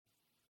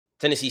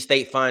Tennessee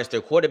State finds their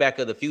quarterback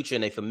of the future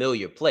in a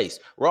familiar place.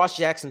 Ross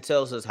Jackson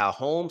tells us how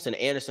Holmes and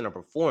Anderson are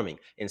performing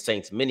in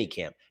Saints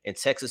minicamp. And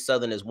Texas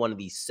Southern is one of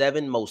the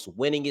 7 most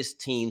winningest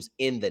teams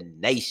in the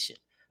nation.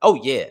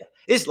 Oh, yeah.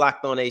 It's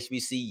Locked On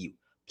HBCU.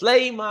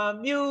 Play my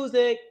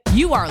music.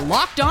 You are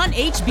Locked On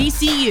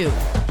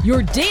HBCU,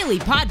 your daily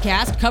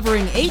podcast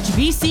covering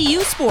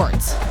HBCU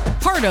sports.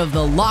 Part of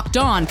the Locked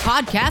On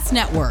Podcast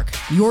Network,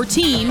 your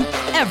team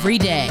every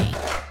day.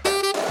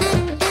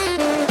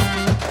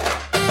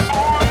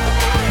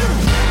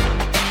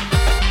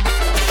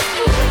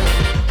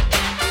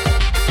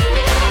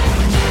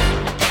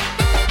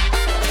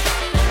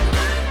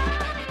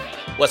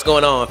 What's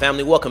going on,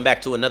 family? Welcome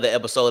back to another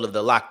episode of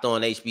the Locked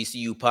On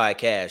HBCU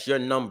podcast, your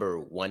number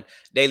one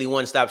daily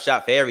one-stop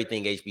shop for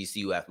everything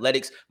HBCU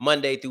athletics,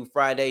 Monday through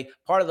Friday,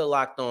 part of the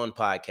Locked On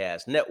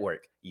Podcast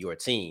Network, your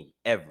team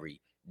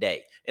every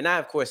day. And I,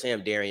 of course,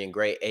 am Darian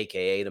Gray,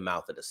 a.k.a. the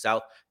Mouth of the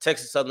South,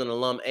 Texas Southern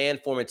alum and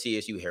former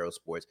TSU Herald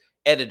Sports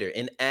editor.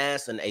 And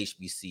as an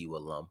HBCU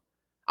alum,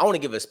 I want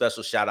to give a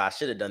special shout-out. I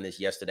should have done this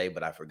yesterday,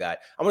 but I forgot.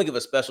 I want to give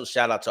a special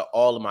shout-out to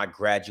all of my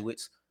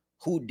graduates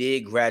who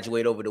did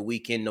graduate over the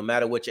weekend. No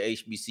matter what your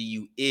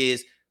HBCU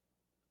is,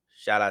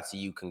 shout out to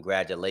you.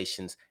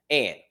 Congratulations.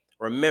 And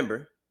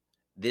remember,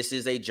 this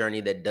is a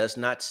journey that does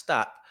not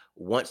stop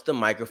once the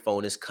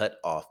microphone is cut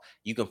off.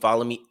 You can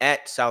follow me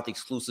at South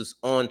Exclusives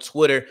on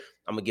Twitter.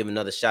 I'm going to give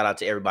another shout out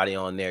to everybody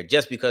on there.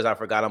 Just because I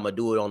forgot, I'm going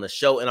to do it on the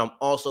show, and I'm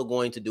also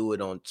going to do it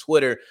on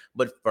Twitter.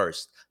 But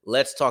first,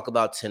 let's talk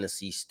about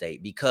Tennessee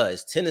State,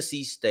 because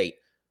Tennessee State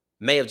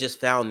may have just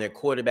found their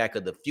quarterback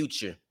of the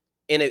future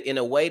in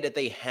a way that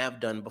they have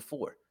done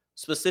before,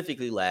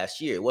 specifically last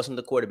year. It wasn't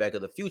the quarterback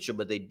of the future,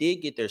 but they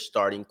did get their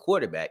starting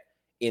quarterback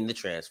in the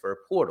transfer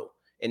portal.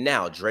 And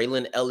now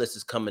Draylen Ellis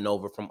is coming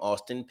over from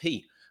Austin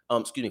P,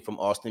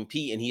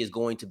 and he is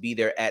going to be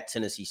there at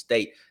Tennessee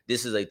State.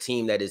 This is a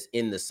team that is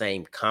in the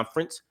same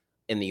conference,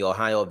 in the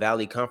Ohio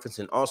Valley Conference,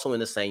 and also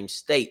in the same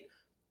state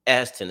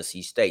as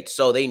Tennessee State.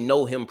 So they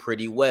know him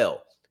pretty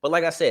well. But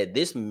like I said,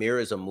 this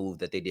mirrors a move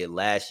that they did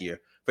last year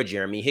for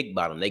Jeremy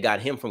Hickbottom. They got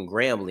him from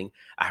Grambling.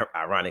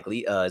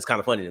 Ironically, it's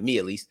kind of funny to me,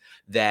 at least,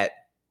 that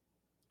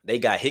they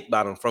got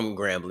Hickbottom from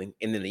Grambling,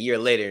 and then a year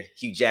later,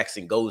 Hugh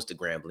Jackson goes to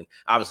Grambling.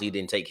 Obviously, he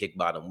didn't take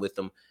Hickbottom with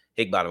him.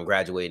 Hickbottom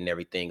graduated and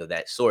everything of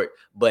that sort.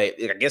 But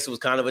I guess it was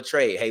kind of a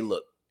trade. Hey,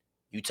 look,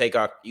 you take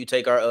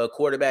our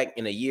quarterback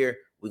in a year,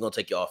 we're going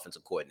to take your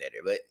offensive coordinator.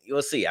 But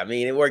you'll see. I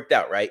mean, it worked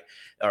out, right?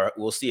 Or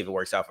we'll see if it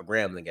works out for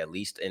Grambling at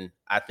least. And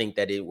I think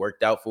that it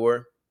worked out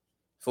for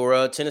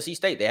Tennessee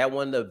State. They had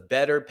one of the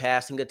better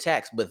passing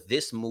attacks, but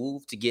this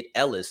move to get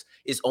Ellis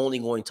is only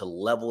going to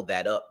level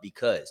that up,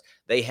 because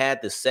they had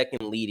the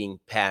second leading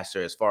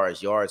passer as far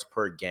as yards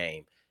per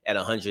game at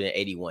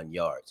 181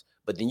 yards.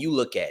 But then you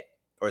look at,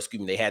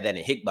 they had that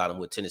in Hickbottom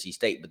with Tennessee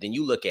State, but then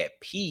you look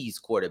at P's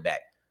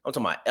quarterback. I'm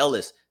talking about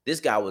Ellis. This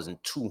guy was in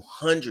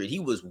 200. He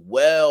was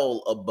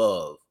well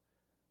above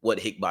what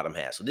Hickbottom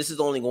has. So this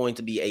is only going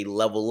to be a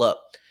level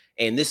up.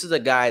 And this is a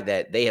guy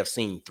that they have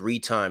seen 3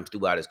 times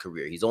throughout his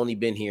career. He's only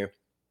been here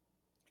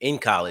in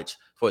college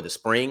for the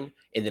spring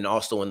and then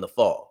also in the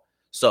fall.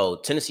 So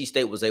Tennessee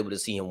State was able to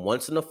see him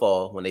once in the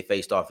fall when they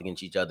faced off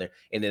against each other.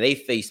 And then they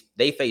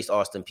faced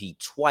Austin Peay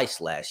twice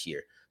last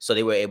year. So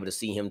they were able to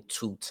see him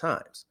 2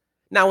 times.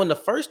 Now, in the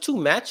first 2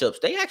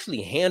 matchups, they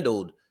actually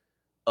handled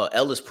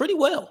Ellis pretty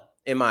well,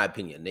 in my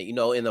opinion.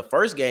 In the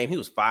first game, he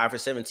was 5 for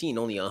 17,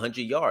 only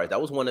 100 yards.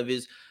 That was one of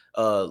his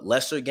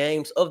lesser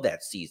games of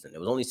that season. It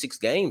was only 6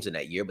 games in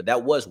that year, but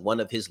that was one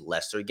of his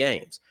lesser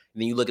games. And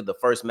then you look at the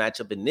first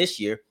matchup in this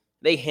year,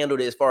 they handled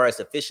it as far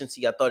as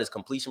efficiency. I thought his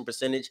completion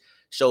percentage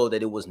showed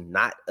that it was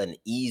not an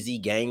easy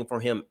game for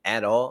him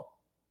at all.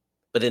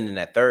 But then in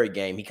that third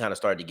game, he kind of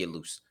started to get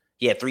loose.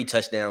 He had 3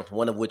 touchdowns,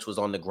 one of which was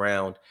on the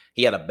ground.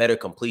 He had a better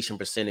completion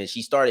percentage.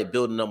 He started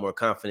building up more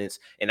confidence,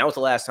 and that was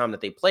the last time that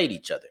they played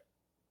each other.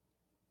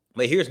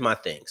 But here's my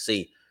thing.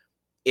 See,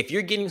 if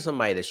you're getting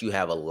somebody that you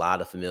have a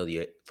lot of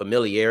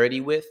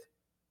familiarity with,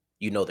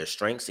 you know their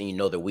strengths and you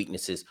know their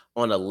weaknesses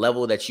on a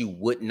level that you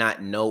would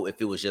not know if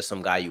it was just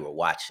some guy you were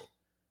watching.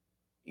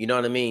 You know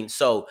what I mean?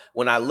 So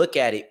when I look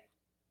at it,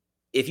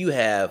 if you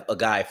have a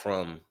guy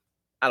from,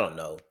 I don't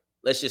know,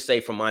 let's just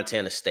say from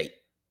Montana State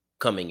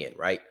coming in,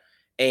 right?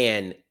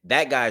 And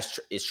that guy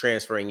is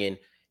transferring in.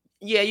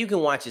 Yeah, you can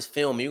watch his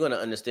film. You're going to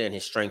understand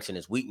his strengths and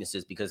his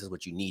weaknesses, because it's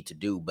what you need to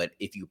do. But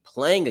if you're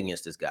playing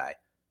against this guy,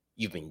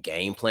 you've been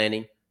game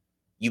planning.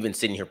 You've been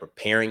sitting here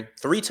preparing.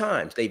 3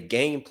 times they've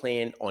game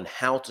planned on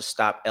how to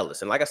stop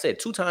Ellis. And like I said,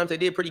 2 times they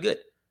did pretty good.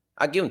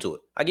 I give it to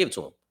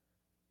him.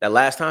 That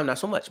last time, not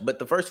so much. But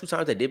the first 2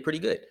 times they did pretty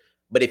good.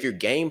 But if you're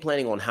game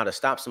planning on how to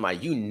stop somebody,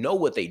 you know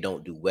what they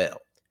don't do well.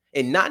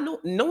 And not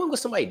knowing what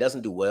somebody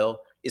doesn't do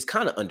well is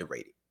kind of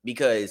underrated,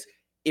 because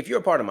if you're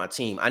a part of my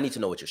team, I need to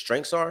know what your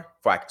strengths are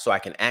so I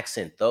can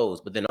accent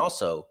those. But then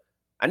also,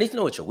 I need to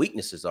know what your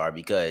weaknesses are,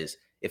 because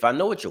if I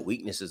know what your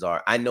weaknesses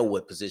are, I know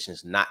what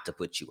positions not to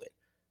put you in.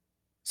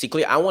 See,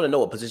 clear, I want to know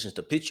what positions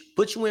to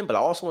put you in, but I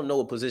also want to know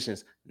what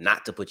positions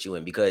not to put you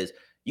in, because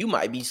you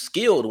might be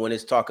skilled when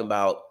it's talking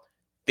about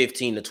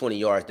 15 to 20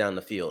 yards down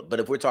the field. But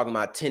if we're talking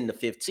about 10 to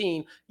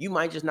 15, you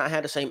might just not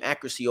have the same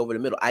accuracy over the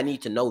middle. I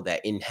need to know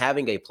that. In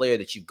having a player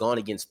that you've gone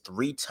against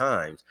 3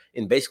 times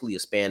in basically a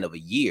span of a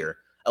year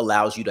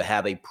allows you to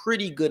have a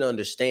pretty good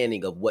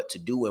understanding of what to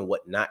do and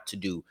what not to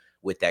do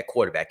with that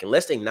quarterback. And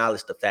let's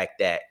acknowledge the fact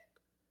that,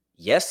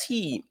 yes,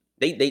 he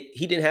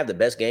didn't have the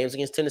best games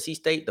against Tennessee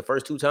State the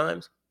first 2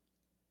 times,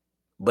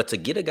 but to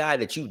get a guy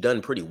that you've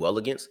done pretty well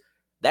against,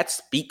 that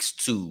speaks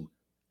to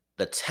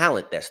the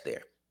talent that's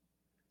there.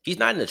 He's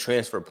not in the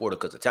transfer portal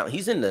because of talent.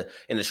 He's in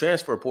the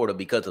transfer portal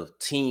because of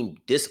team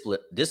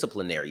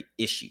disciplinary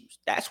issues.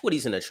 That's what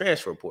he's in the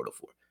transfer portal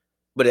for.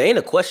 But it ain't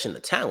a question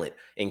of talent.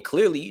 And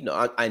clearly,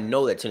 I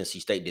know that Tennessee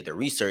State did their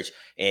research.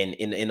 And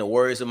in the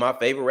words of my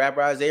favorite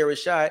rapper, Isaiah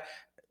Rashad,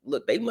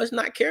 look, they must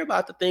not care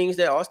about the things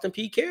that Austin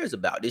P cares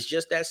about. It's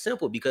just that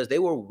simple because they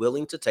were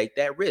willing to take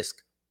that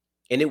risk.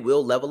 And it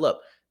will level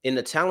up. In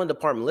the talent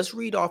department, let's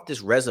read off this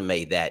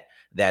resume that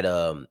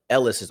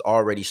Ellis has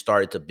already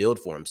started to build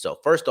for himself.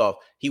 First off,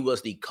 he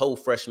was the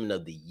co-freshman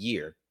of the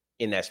year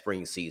in that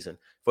spring season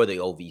for the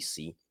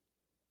OVC.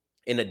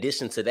 In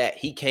addition to that,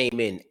 he came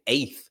in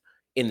 8th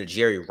in the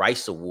Jerry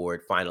Rice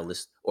Award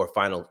finalist or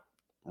final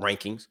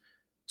rankings.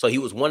 So he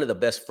was one of the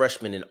best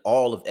freshmen in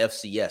all of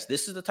FCS.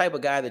 This is the type of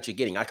guy that you're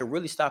getting. I could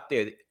really stop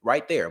there,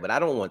 right there, but I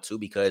don't want to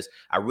because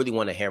I really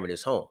want to hammer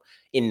this home.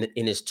 In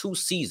his 2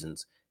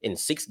 seasons, in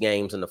 6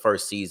 games in the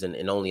first season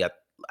and only, I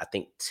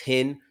think,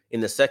 10 in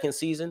the second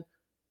season,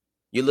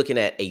 you're looking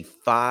at a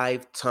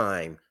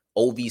 5-time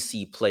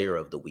OVC Player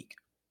of the Week.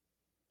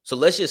 So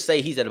let's just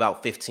say he's at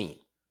about 15.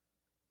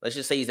 Let's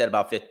just say he's at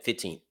about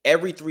 15.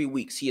 Every 3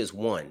 weeks, he has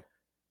won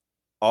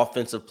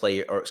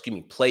Player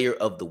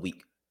of the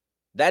Week.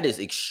 That is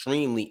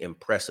extremely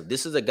impressive.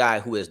 This is a guy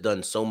who has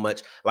done so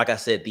much. Like I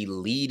said, he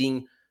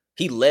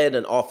led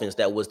an offense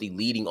that was the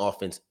leading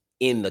offense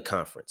in the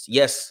conference.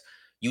 Yes,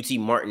 UT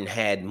Martin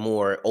had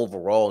more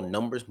overall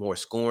numbers, more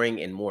scoring,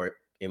 and more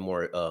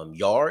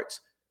yards,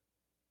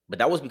 but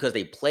that was because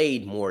they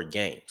played more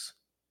games.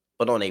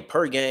 But on a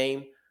per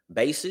game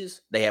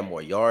basis, they had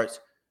more yards,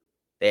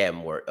 they had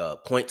more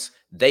points.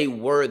 They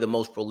were the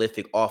most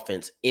prolific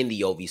offense in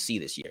the OVC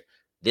this year.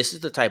 This is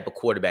the type of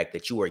quarterback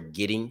that you are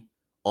getting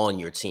on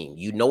your team.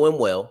 You know him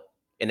well,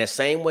 in the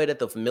same way that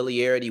the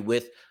familiarity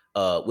with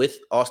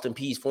Austin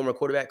Peay's former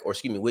quarterback,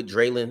 with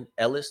Draylen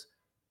Ellis,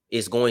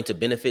 is going to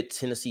benefit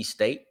Tennessee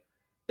State.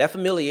 That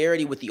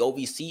familiarity with the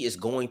OVC is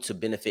going to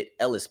benefit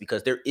Ellis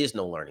because there is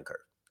no learning curve.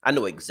 I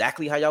know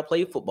exactly how y'all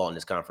play football in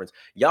this conference.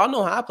 Y'all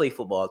know how I play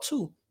football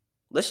too.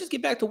 Let's just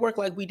get back to work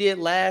like we did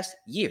last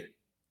year.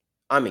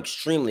 I'm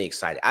extremely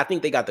excited. I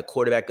think they got the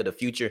quarterback of the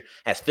future,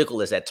 as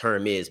fickle as that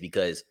term is,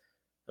 because,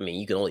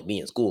 you can only be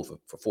in school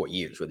for 4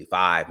 years, really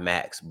 5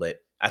 max. But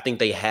I think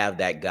they have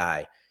that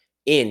guy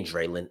in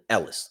Draylen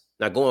Ellis.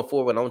 Now, going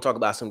forward, I want to talk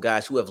about some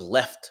guys who have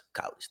left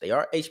college. They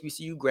are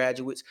HBCU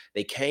graduates.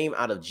 They came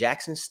out of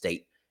Jackson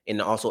State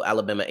and also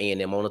Alabama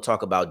A&M. I want to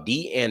talk about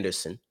D.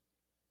 Anderson,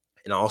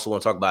 and I also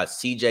want to talk about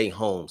CJ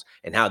Holmes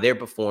and how they're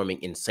performing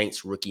in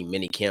Saints rookie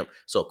minicamp.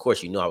 So, of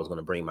course, I was going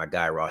to bring my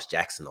guy Ross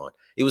Jackson on.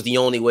 It was the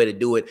only way to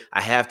do it. I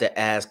have to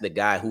ask the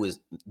guy who is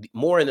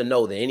more in the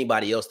know than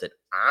anybody else that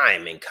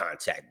I'm in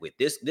contact with.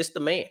 This the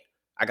man.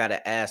 I got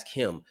to ask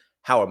him,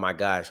 how are my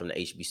guys from the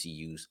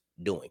HBCUs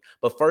doing?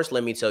 But first,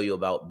 let me tell you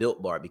about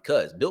Built Bar,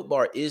 because Built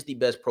Bar is the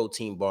best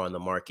protein bar on the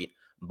market,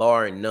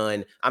 bar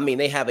none.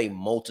 They have a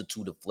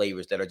multitude of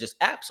flavors that are just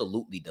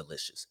absolutely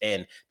delicious,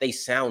 and they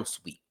sound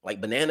sweet.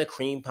 Like banana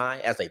cream pie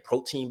as a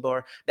protein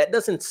bar, that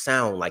doesn't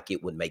sound like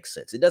it would make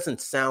sense. It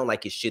doesn't sound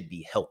like it should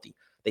be healthy.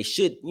 They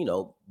should,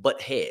 butt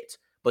heads,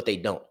 but they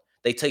don't.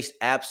 They taste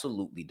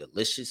absolutely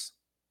delicious,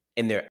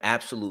 and they're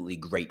absolutely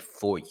great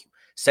for you.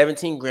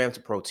 17 grams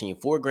of protein,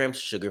 4 grams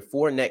of sugar,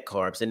 4 net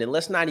carbs, and then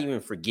let's not even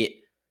forget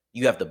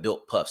you have the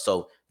Built Puff.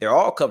 So they're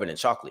all covered in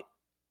chocolate,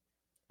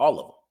 all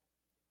of them.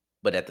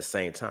 But at the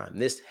same time,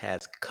 this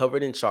has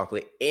covered in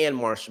chocolate and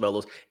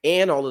marshmallows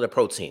and all of the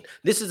protein.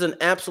 This is an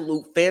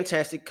absolute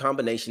fantastic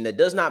combination that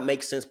does not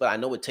make sense, but I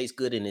know it tastes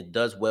good and it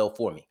does well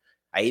for me.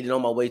 I ate it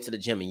on my way to the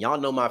gym, and y'all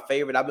know my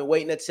favorite, I've been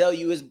waiting to tell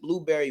you, is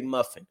blueberry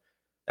muffin.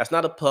 That's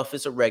not a puff,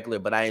 it's a regular,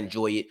 but I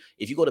enjoy it.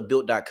 If you go to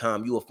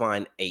Built.com, you will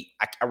find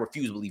I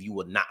refuse to believe you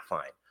will not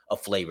find a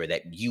flavor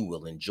that you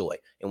will enjoy.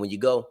 And when you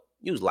go,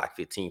 use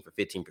LOCK15 for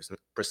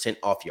 15%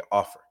 off your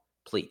offer,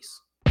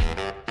 please.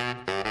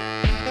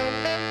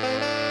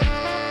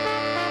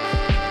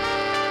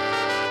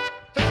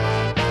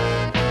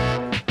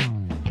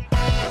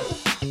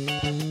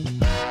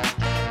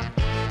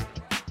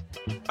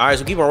 All right,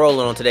 so keep on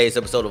rolling on today's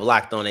episode of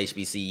Locked On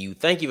HBCU.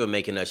 Thank you for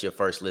making us your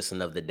first listen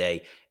of the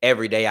day.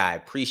 Every day, I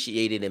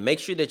appreciate it. And make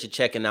sure that you're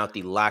checking out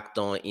the Locked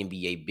On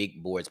NBA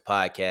Big Boards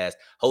podcast,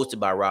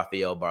 hosted by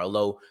Rafael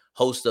Barlow,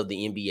 host of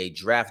the NBA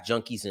Draft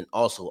Junkies and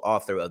also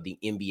author of the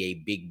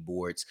NBA Big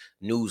Boards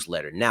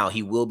newsletter. Now,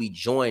 he will be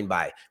joined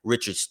by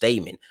Richard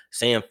Stamen,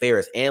 Sam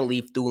Ferris, and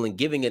Leif Thulin,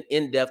 giving an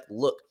in-depth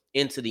look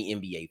into the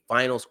NBA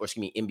Finals,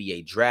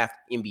 NBA Draft,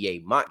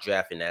 NBA Mock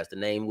Draft, and as the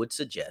name would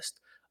suggest,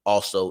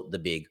 also the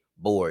Big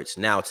boards.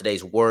 Now,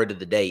 today's word of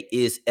the day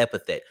is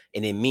epithet,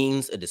 and it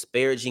means a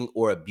disparaging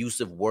or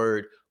abusive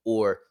word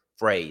or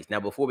phrase. Now,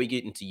 before we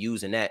get into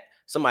using that,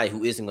 somebody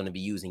who isn't going to be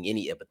using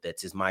any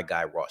epithets is my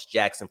guy, Ross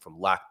Jackson from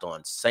Locked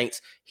On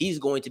Saints. He's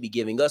going to be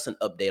giving us an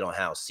update on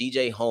how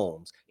CJ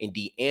Holmes and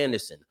D.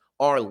 Anderson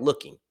are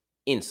looking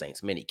in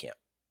Saints minicamp.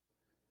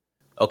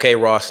 Okay,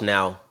 Ross,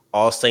 now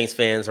all Saints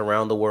fans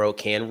around the world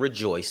can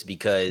rejoice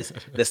because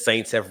the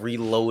Saints have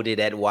reloaded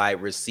at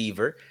wide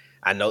receiver.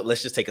 I know,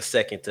 let's just take a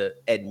second to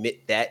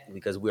admit that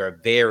because we are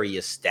very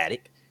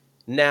ecstatic.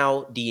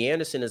 Now, D.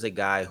 Anderson is a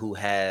guy who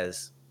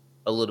has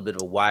a little bit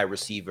of a wide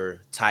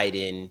receiver, tight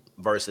end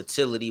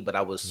versatility, but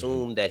I would Mhm.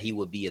 assume that he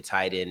would be a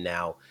tight end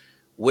now.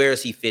 Where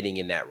is he fitting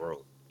in that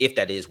room, if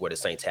that is where the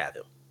Saints have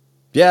him?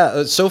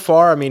 Yeah, so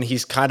far, I mean,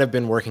 he's kind of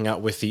been working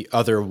out with the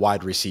other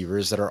wide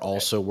receivers that are Okay.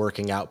 also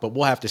working out, but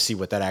we'll have to see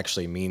what that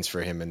actually means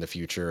for him in the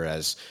future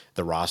as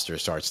the roster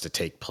starts to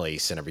take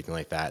place and everything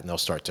like that. And they'll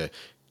start to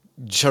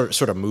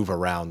sort of move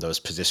around those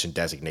position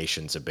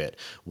designations a bit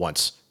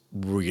once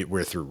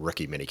we're through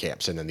rookie mini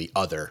camps and then the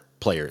other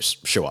players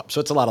show up. So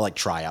it's a lot of like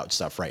tryout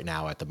stuff right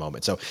now at the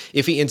moment. So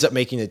if he ends up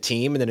making the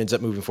team and then ends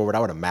up moving forward, I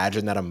would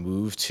imagine that a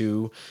move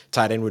to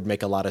tight end would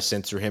make a lot of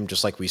sense for him,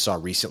 just like we saw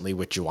recently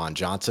with Juwan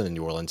Johnson and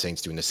New Orleans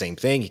Saints doing the same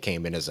thing. He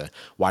came in as a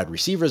wide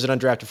receiver, as an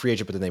undrafted free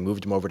agent, but then they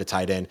moved him over to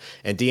tight end.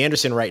 And D.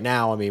 Anderson right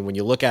now, I mean, when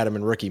you look at him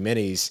in rookie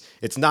minis,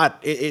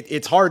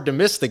 it's hard to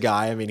miss the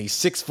guy. I mean, he's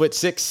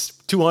 6'6",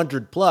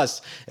 200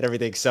 plus and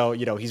everything. So,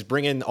 he's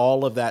bringing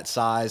all of that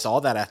size, all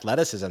that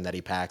athleticism that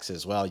he packs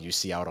as well. You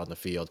see out on the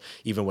field,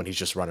 even when he's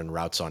just running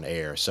routes on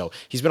air. So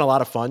he's been a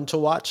lot of fun to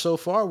watch so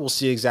far. We'll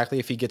see exactly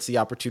if he gets the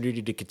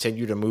opportunity to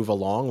continue to move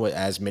along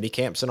as mini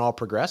camps and all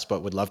progress,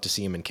 but would love to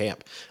see him in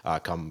camp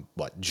come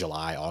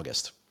July,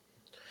 August.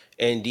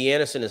 And D.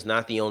 Anderson is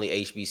not the only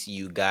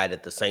HBCU guy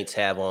that the Saints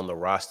have on the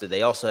roster.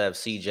 They also have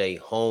CJ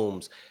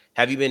Holmes.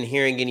 Have you been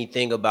hearing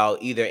anything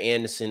about either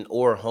Anderson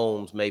or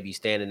Holmes maybe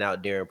standing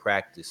out during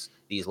practice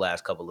these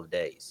last couple of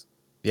days?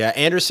 Yeah,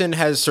 Anderson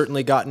has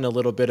certainly gotten a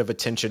little bit of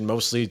attention,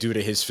 mostly due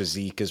to his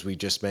physique, as we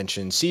just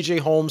mentioned. CJ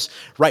Holmes,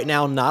 right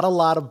now, not a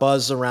lot of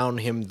buzz around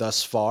him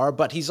thus far,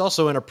 but he's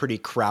also in a pretty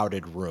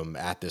crowded room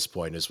at this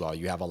point as well.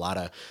 You have a lot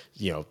of,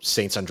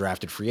 Saints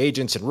undrafted free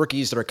agents and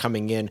rookies that are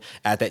coming in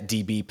at that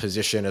DB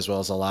position, as well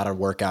as a lot of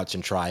workouts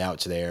and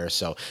tryouts there.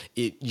 So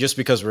just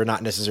because we're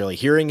not necessarily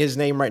hearing his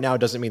name right now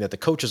doesn't mean that the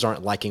coaches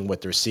aren't liking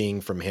what they're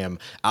seeing from him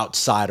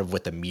outside of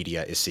what the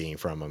media is seeing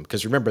from him.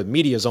 Because remember, the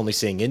media is only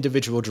seeing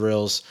individual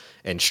drills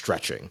and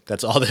stretching.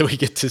 That's all that we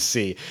get to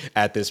see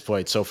at this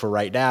point. So for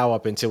right now,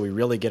 up until we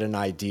really get an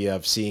idea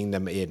of seeing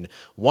them in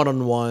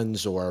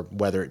one-on-ones or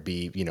whether it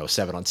be,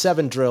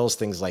 7-on-7 drills,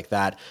 things like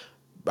that,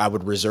 I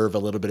would reserve a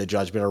little bit of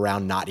judgment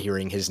around not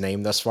hearing his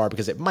name thus far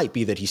because it might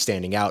be that he's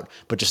standing out,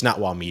 but just not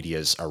while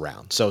media's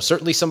around. So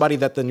certainly somebody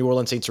that the New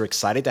Orleans Saints are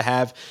excited to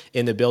have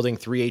in the building.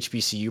 3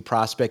 HBCU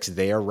prospects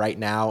there right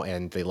now,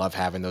 and they love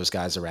having those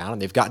guys around.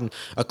 And they've gotten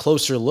a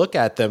closer look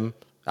at them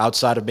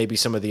outside of maybe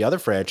some of the other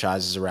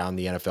franchises around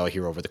the NFL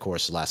here over the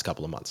course of the last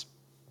couple of months.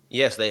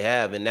 Yes, they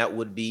have. And that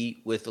would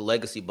be with the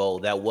Legacy Bowl.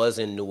 That was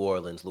in New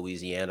Orleans,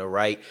 Louisiana,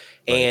 right?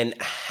 Right. And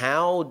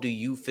how do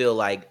you feel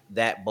like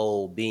that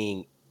bowl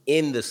being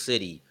in the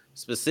city,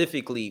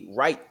 specifically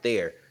right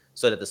there,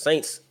 so that the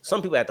Saints, some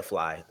people had to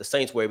fly. The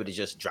Saints were able to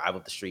just drive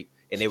up the street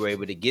and they were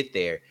able to get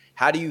there.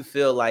 How do you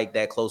feel like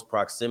that close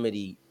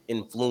proximity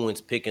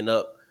influenced picking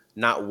up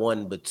not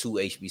one, but 2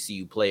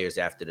 HBCU players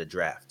after the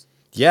draft?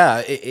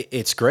 Yeah,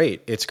 it's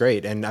great. It's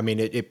great. And I mean,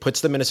 it puts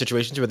them in a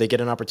situation where they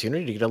get an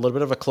opportunity to get a little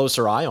bit of a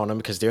closer eye on them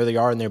because there they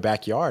are in their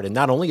backyard. And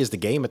not only is the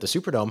game at the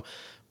Superdome,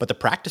 but the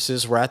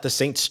practices were at the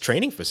Saints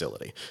training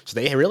facility. So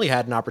they really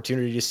had an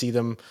opportunity to see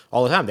them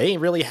all the time. They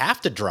didn't really have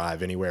to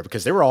drive anywhere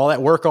because they were all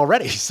at work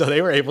already. So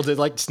they were able to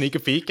like sneak a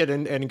peek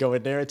and go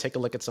in there and take a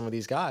look at some of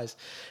these guys.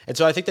 And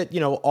so I think that,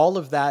 all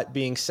of that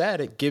being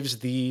said, it gives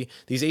these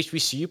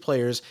HBCU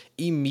players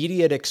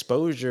immediate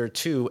exposure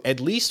to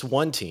at least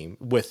one team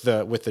with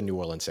the New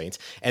Orleans Saints.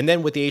 And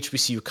then with the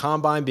HBCU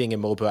Combine being in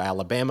Mobile,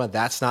 Alabama,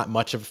 that's not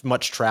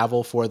much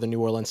travel for the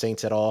New Orleans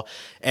Saints at all.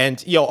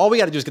 And, all we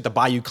got to do is get the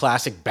Bayou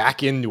Classic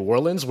back in New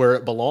Orleans where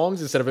it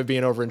belongs instead of it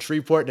being over in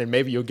Shreveport, and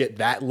maybe you'll get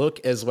that look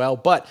as well.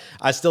 But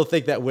I still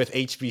think that with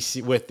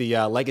HBC, with the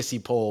Legacy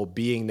Bowl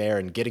being there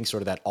and getting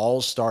sort of that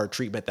all-star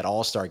treatment, that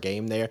all-star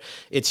game there,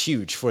 it's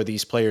huge for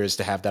these players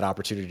to have that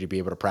opportunity to be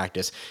able to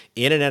practice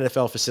in an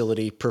NFL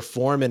facility,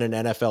 perform in an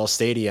NFL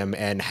stadium,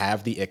 and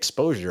have the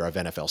exposure of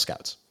NFL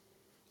scouts.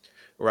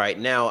 Right.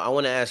 Now, I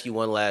want to ask you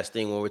one last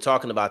thing. When we're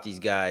talking about these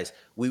guys,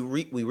 we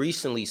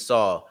recently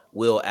saw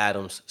Will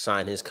Adams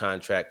sign his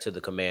contract to the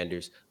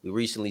Commanders. We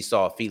recently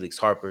saw Felix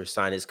Harper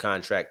sign his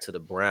contract to the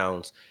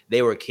Browns.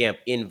 They were camp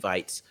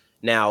invites.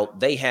 Now,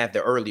 they had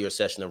the earlier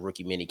session of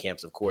rookie mini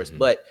camps, of course, Mm-hmm.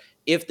 but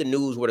if the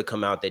news were to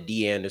come out that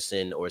D.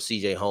 Anderson or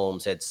CJ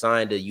Holmes had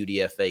signed a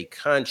UDFA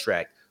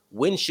contract,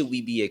 when should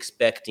we be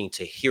expecting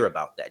to hear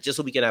about that? Just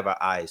so we can have our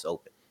eyes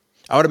open.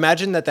 I would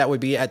imagine that would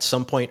be at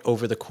some point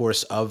over the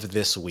course of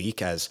this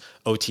week as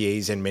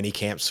OTAs and mini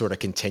camps sort of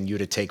continue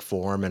to take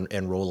form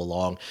and roll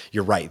along.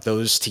 You're right.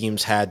 Those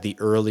teams had the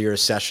earlier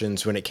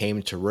sessions when it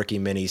came to rookie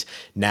minis.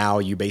 Now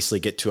you basically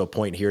get to a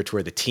point here to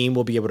where the team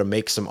will be able to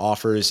make some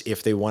offers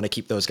if they want to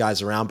keep those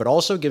guys around, but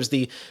also gives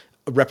the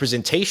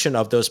representation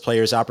of those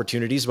players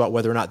opportunities about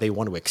whether or not they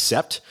want to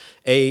accept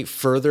a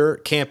further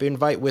camp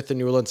invite with the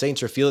New Orleans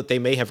Saints or feel that they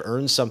may have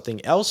earned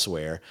something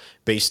elsewhere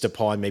based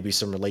upon maybe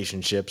some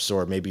relationships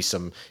or maybe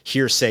some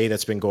hearsay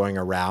that's been going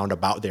around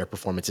about their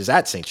performances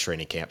at Saints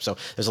training camp. So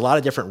there's a lot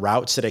of different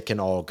routes that it can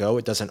all go.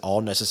 It doesn't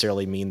all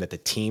necessarily mean that the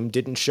team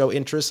didn't show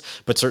interest,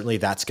 but certainly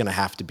that's going to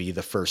have to be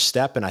the first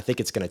step. And I think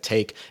it's going to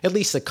take at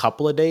least a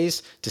couple of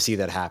days to see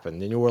that happen.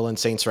 The New Orleans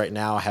Saints right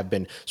now have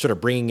been sort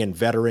of bringing in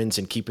veterans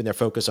and keeping their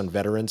focus on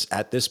veterans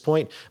at this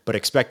point, but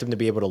expect them to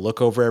be able to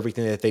look over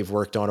everything that they've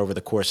worked on over the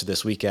course of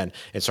this weekend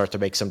and start to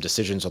make some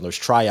decisions on those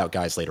tryout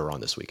guys later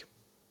on this week.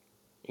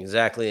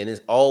 Exactly. And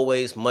it's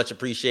always much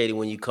appreciated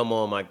when you come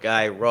on, my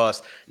guy,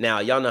 Ross. Now,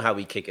 y'all know how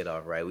we kick it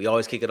off, right? We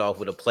always kick it off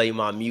with a play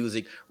my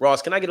music.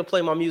 Ross, can I get a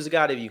play my music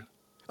out of you?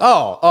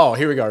 Oh,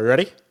 here we go. You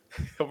ready?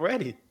 I'm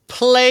ready.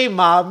 Play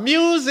my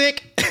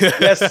music.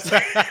 Yes.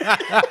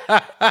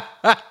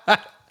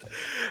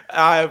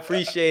 I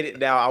appreciate it.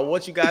 Now, I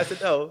want you guys to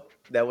know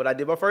that when I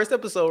did my first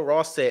episode,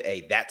 Ross said,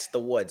 hey, that's the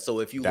one. So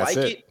if you like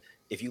it,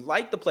 if you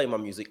like to play my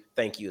music,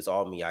 thank you. It's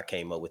all me. I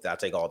came up with it. I'll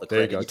take all the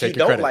credit. There you go. If Take you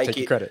your don't credit. like Take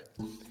your it, credit.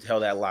 Tell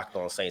that Locked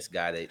On Saints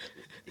guy that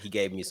he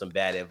gave me some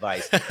bad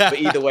advice. But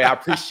either way, I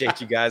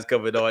appreciate you guys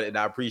coming on, and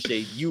I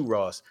appreciate you,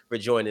 Ross, for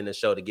joining the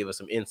show to give us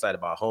some insight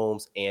about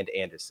Holmes and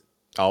Anderson.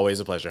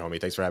 Always a pleasure,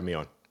 homie. Thanks for having me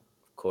on.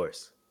 Of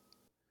course.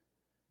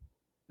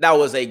 That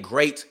was a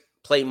great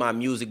play my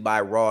music by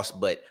Ross,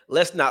 but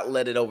let's not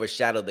let it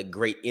overshadow the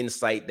great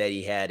insight that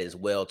he had as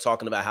well,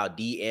 talking about how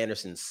D.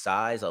 Anderson's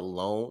size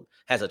alone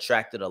has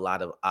attracted a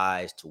lot of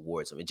eyes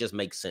towards him. It just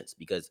makes sense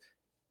because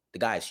the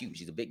guy is huge.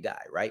 He's a big guy,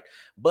 right?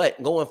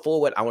 But going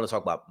forward, I want to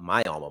talk about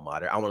my alma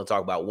mater. I want to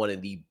talk about one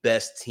of the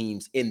best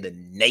teams in the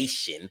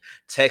nation,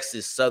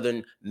 Texas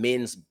Southern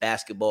men's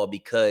basketball,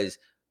 because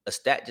a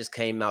stat just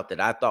came out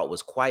that I thought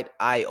was quite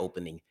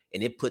eye-opening,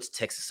 and it puts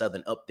Texas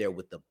Southern up there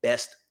with the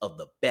best of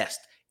the best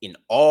in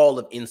all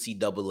of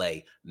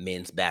NCAA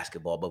men's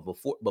basketball.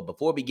 But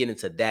before we get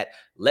into that,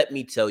 let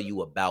me tell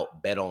you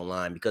about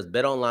BetOnline, because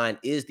BetOnline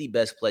is the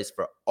best place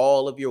for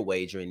all of your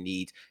wagering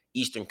needs.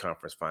 Eastern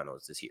Conference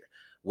Finals is here.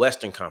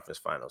 Western Conference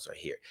Finals are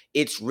here.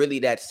 It's really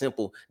that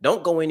simple.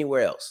 Don't go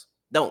anywhere else.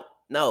 No.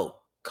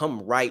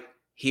 Come right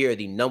here,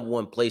 the number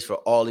one place for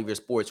all of your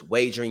sports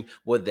wagering,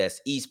 whether that's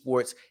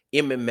esports,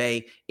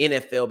 MMA,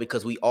 NFL,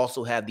 because we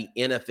also have the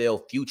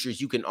NFL futures.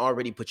 You can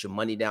already put your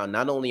money down,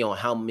 not only on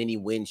how many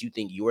wins you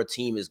think your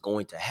team is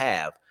going to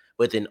have,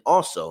 but then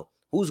also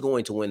who's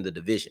going to win the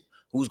division,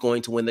 who's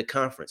going to win the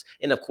conference,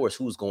 and of course,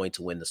 who's going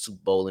to win the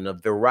Super Bowl and a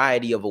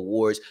variety of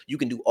awards. You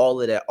can do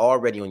all of that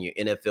already on your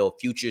NFL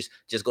futures.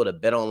 Just go to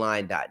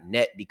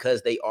betonline.net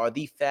because they are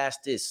the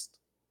fastest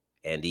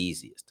and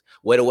easiest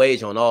way to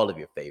wager on all of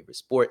your favorite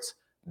sports.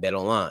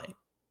 BetOnline,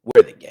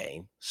 where the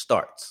game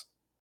starts.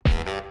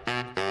 All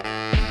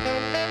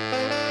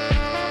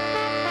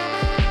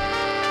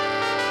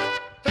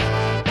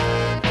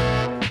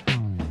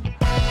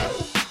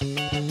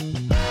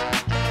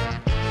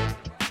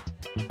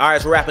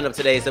right, so wrapping up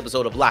today's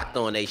episode of Locked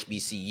On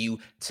HBCU.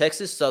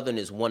 Texas Southern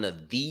is one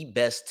of the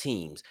best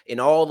teams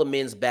in all the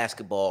men's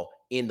basketball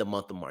in the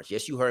month of March.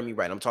 Yes, you heard me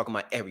right. I'm talking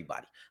about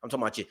everybody. I'm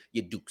talking about your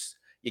Dukes,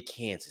 your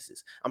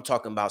Kansases. I'm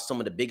talking about some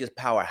of the biggest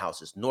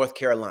powerhouses, North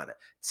Carolina.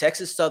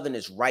 Texas Southern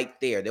is right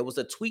there. There was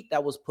a tweet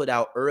that was put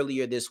out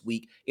earlier this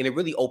week, and it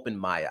really opened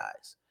my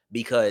eyes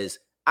because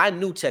I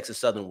knew Texas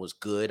Southern was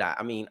good.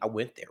 I mean, I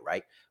went there,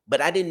 right?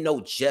 But I didn't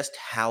know just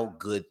how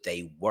good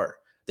they were.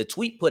 The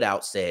tweet put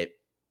out said,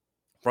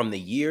 from the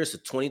years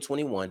of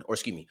 2010,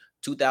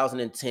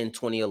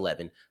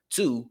 2011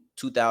 to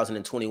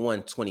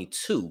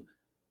 2021-22,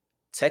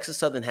 Texas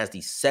Southern has the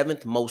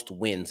 7th most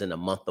wins in the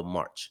month of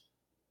March.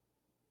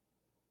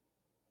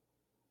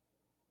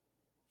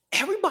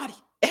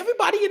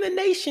 Everybody in the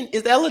nation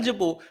is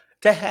eligible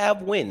to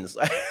have wins.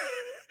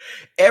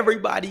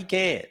 Everybody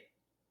can.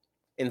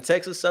 And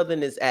Texas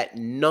Southern is at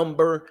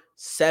number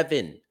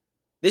 7.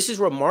 This is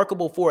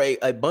remarkable for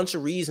a bunch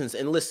of reasons.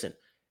 And listen,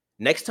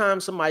 next time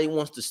somebody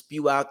wants to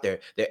spew out their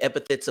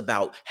epithets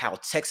about how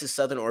Texas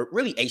Southern, or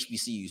really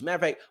HBCUs, matter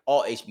of fact,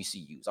 all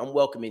HBCUs, I'm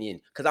welcoming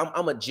in because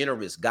I'm a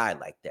generous guy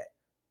like that.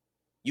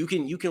 You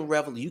can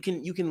revel, you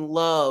can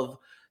love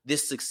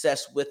this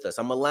success with us.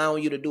 I'm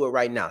allowing you to do it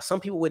right now.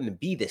 Some people wouldn't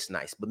be this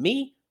nice, but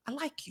me, I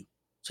like you.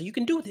 So you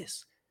can do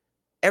this.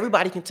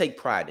 Everybody can take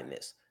pride in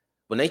this.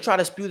 When they try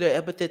to spew their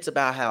epithets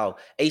about how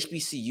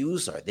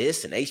HBCUs are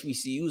this and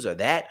HBCUs are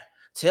that,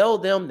 tell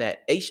them that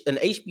an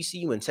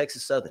HBCU in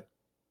Texas Southern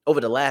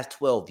over the last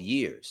 12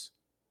 years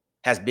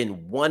has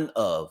been one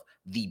of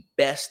the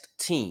best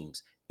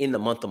teams in the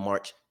month of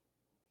March,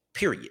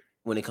 period,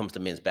 when it comes to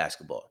men's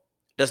basketball.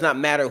 Does not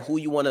matter who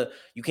you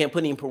can't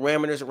put any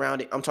parameters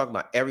around it. I'm talking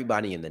about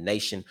everybody in the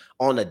nation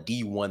on a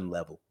D1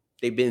 level.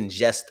 They've been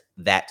just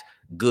that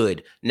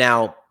good.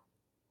 Now,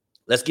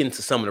 let's get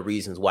into some of the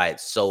reasons why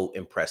it's so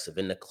impressive.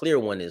 And the clear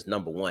one is,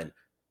 number one,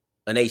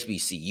 an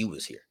HBCU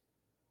is here.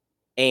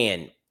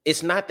 And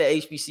it's not that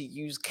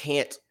HBCUs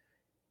can't,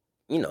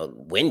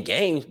 win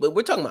games, but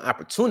we're talking about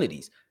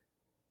opportunities.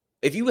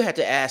 If you had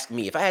to ask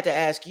me, if I had to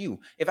ask you,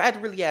 if I had to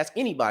really ask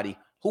anybody,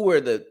 who are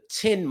the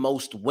 10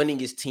 most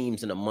winningest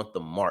teams in the month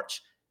of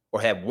March or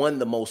have won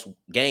the most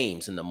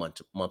games in the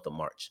month of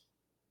March?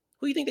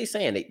 Who do you think they're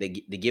saying? They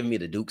give me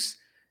the Dukes,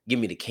 give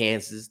me the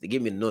Kansas, they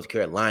give me the North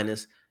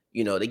Carolinas,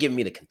 they give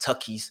me the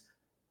Kentuckys.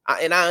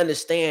 And I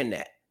understand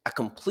that. I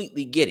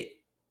completely get it.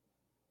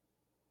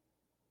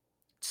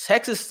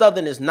 Texas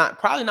Southern is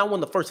probably not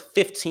one of the first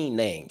 15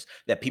 names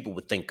that people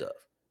would think of.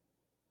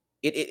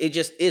 It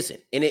just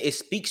isn't. And it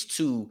speaks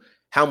to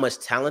how much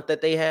talent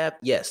that they have.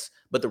 Yes.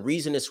 But the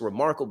reason it's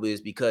remarkable is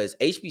because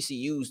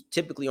HBCUs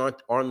typically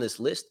aren't on this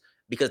list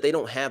because they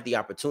don't have the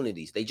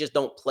opportunities. They just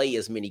don't play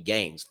as many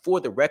games. For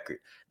the record,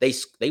 they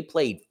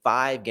played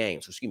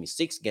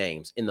 6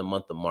 games in the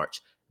month of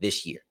March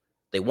this year.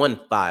 They won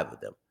 5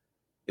 of them.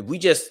 If we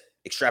just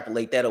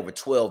extrapolate that over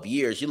 12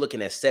 years, you're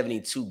looking at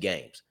 72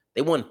 games.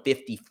 They won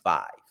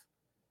 55.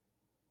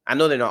 I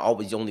know they're not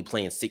always only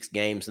playing 6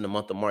 games in the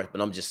month of March,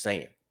 but I'm just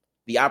saying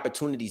the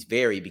opportunities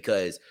vary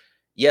because,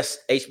 yes,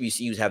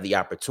 HBCUs have the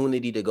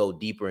opportunity to go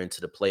deeper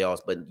into the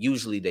playoffs, but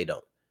usually they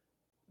don't.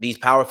 These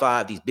Power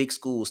 5, these big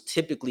schools,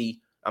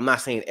 typically, I'm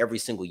not saying every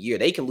single year,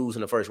 they can lose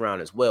in the first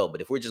round as well.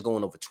 But if we're just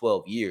going over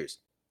 12 years,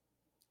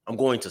 I'm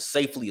going to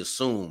safely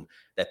assume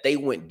that they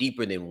went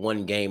deeper than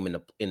one game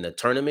in the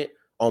tournament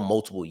on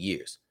multiple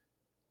years.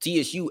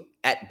 TSU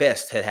at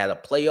best had a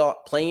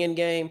play-in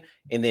game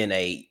and then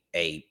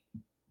a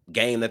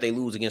game that they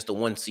lose against the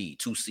 1 seed,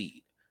 2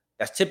 seed.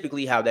 That's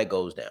typically how that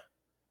goes down.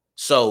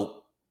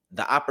 So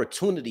the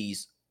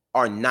opportunities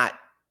are not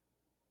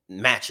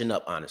matching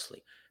up,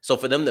 honestly. So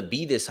for them to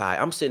be this high,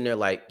 I'm sitting there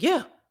like,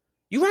 yeah,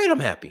 you're right. I'm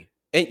happy.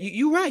 And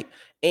you're right.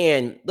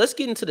 And let's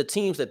get into the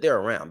teams that they're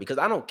around, because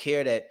I don't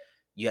care that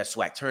you have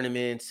SWAC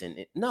tournaments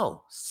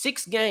no,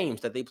 6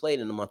 games that they played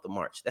in the month of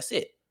March. That's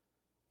it.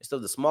 It's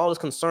of the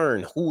smallest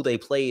concern who they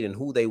played and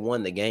who they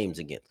won the games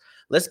against.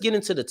 Let's get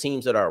into the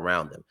teams that are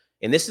around them.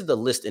 And this is the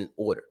list in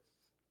order: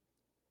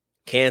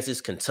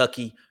 Kansas,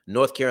 Kentucky,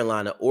 North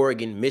Carolina,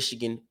 Oregon,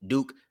 Michigan,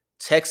 Duke,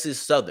 Texas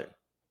Southern.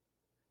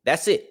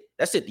 That's it.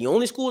 That's it. The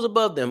only schools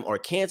above them are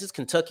Kansas,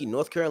 Kentucky,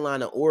 North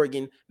Carolina,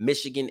 Oregon,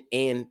 Michigan,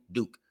 and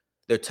Duke.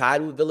 They're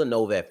tied with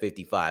Villanova at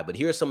 55. But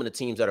here are some of the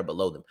teams that are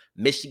below them.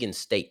 Michigan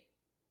State.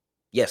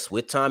 Yes,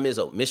 with Tom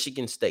Izzo,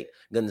 Michigan State,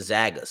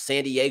 Gonzaga,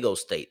 San Diego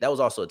State. That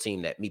was also a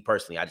team that me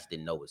personally, I just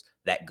didn't know was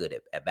that good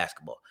at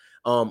basketball.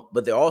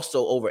 But they're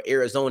also over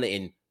Arizona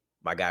and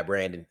my guy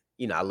Brandon.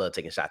 I love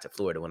taking shots at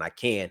Florida when I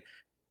can.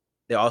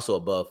 They're also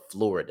above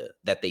Florida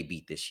that they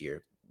beat this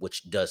year,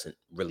 which doesn't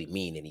really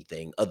mean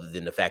anything other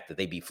than the fact that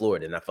they beat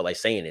Florida. And I feel like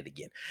saying it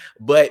again.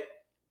 But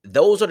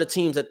those are the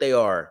teams that they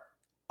are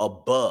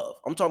above.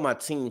 I'm talking about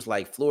teams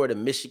like Florida,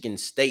 Michigan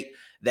State,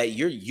 that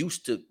you're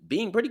used to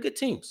being pretty good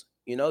teams.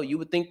 You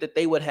would think that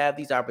they would have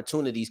these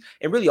opportunities,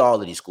 and really all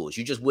of these schools.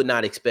 You just would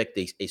not expect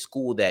a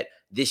school that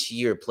this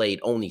year played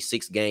only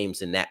 6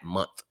 games in that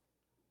month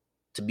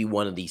to be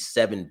one of the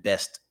 7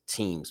 best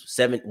teams,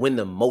 7 win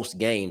the most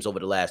games over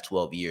the last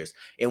 12 years.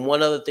 And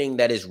one other thing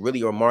that is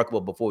really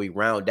remarkable before we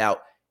round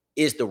out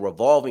is the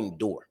revolving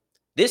door.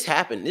 This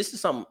happened. This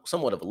is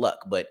somewhat of luck,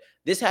 but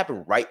this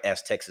happened right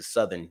as Texas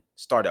Southern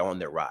started on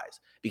their rise.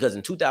 Because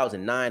in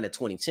 2009 to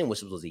 2010,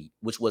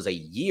 which was a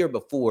year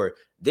before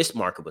this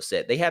marker was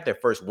set, they had their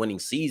first winning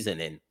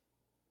season in,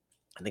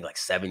 I think, like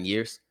 7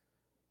 years.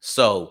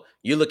 So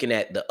you're looking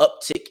at the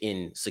uptick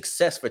in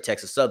success for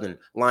Texas Southern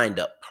lined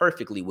up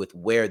perfectly with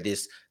where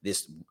this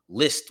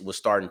list was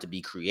starting to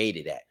be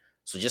created at.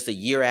 So just a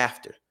year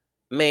after,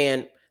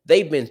 man,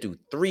 they've been through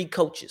 3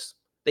 coaches.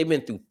 They've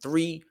been through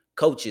 3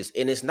 coaches,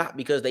 and it's not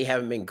because they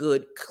haven't been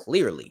good,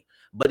 clearly,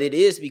 but it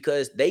is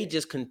because they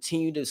just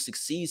continue to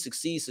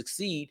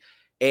succeed,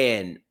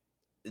 and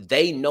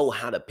they know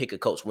how to pick a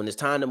coach. When it's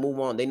time to move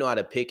on, they know how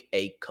to pick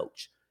a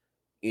coach.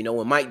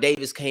 When Mike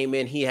Davis came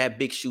in, he had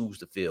big shoes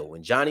to fill.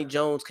 When Johnny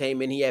Jones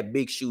came in, he had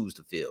big shoes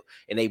to fill.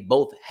 And they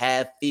both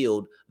have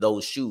filled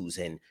those shoes.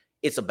 And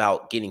it's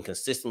about getting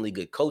consistently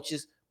good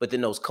coaches, but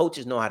then those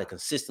coaches know how to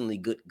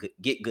consistently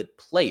get good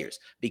players,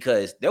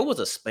 because there was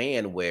a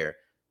span where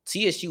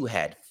TSU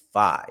had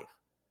 5.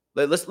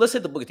 Let's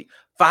hit the book.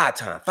 5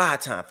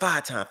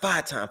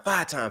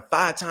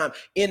 time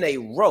in a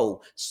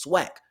row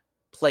SWAC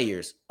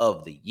players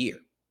of the year.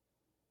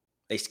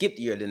 They skipped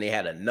the year, then they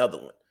had another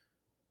one.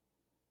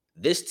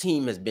 This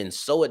team has been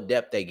so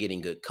adept at getting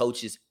good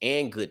coaches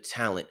and good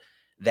talent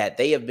that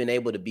they have been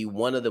able to be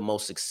one of the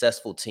most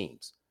successful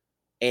teams.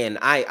 And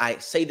I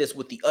say this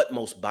with the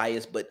utmost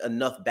bias, but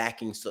enough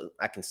backing so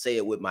I can say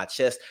it with my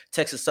chest.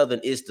 Texas Southern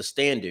is the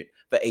standard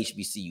for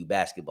HBCU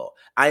basketball.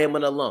 I am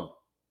an alum.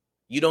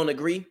 You don't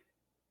agree?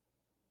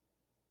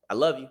 I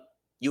love you.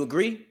 You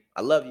agree?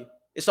 I love you.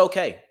 It's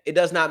okay. It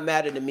does not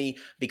matter to me,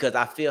 because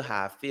I feel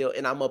how I feel,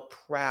 and I'm a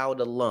proud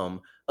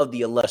alum of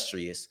the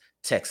illustrious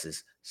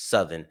Texas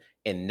Southern,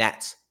 and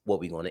that's what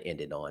we're going to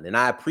end it on. And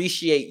I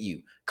appreciate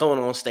you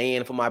coming on,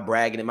 staying for my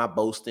bragging and my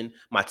boasting,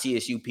 my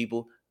TSU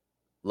people.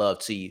 Love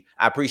to you.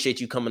 I appreciate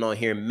you coming on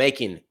here,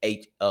 making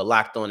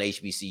Locked On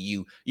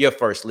HBCU your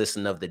first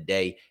listen of the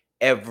day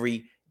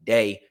every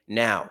day.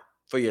 Now,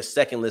 for your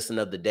second listen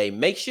of the day,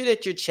 make sure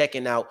that you're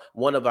checking out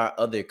one of our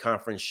other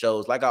conference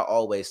shows. Like I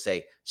always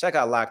say, check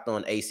out Locked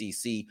On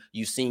ACC.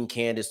 You've seen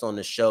Candace on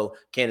the show.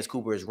 Candace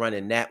Cooper is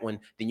running that one.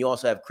 Then you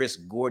also have Chris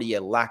Gordy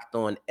at Locked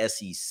On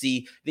SEC.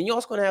 Then you're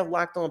also going to have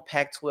Locked On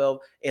Pac-12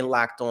 and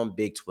Locked On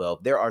Big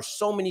 12. There are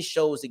so many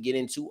shows to get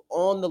into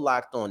on the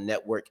Locked On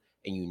Network.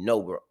 And you know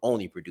we're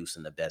only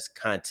producing the best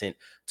content.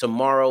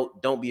 Tomorrow,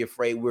 don't be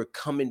afraid. We're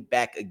coming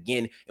back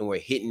again, and we're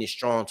hitting it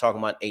strong, talking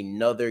about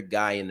another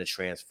guy in the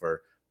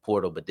transfer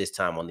portal, but this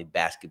time on the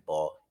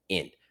basketball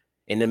end.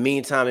 In the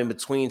meantime, in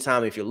between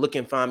time, if you're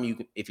looking for me,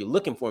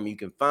 you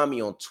can find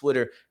me on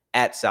Twitter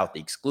at South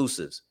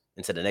Exclusives.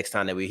 Until the next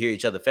time that we hear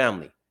each other,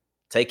 family,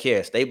 take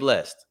care. Stay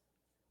blessed.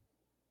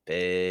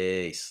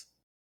 Peace.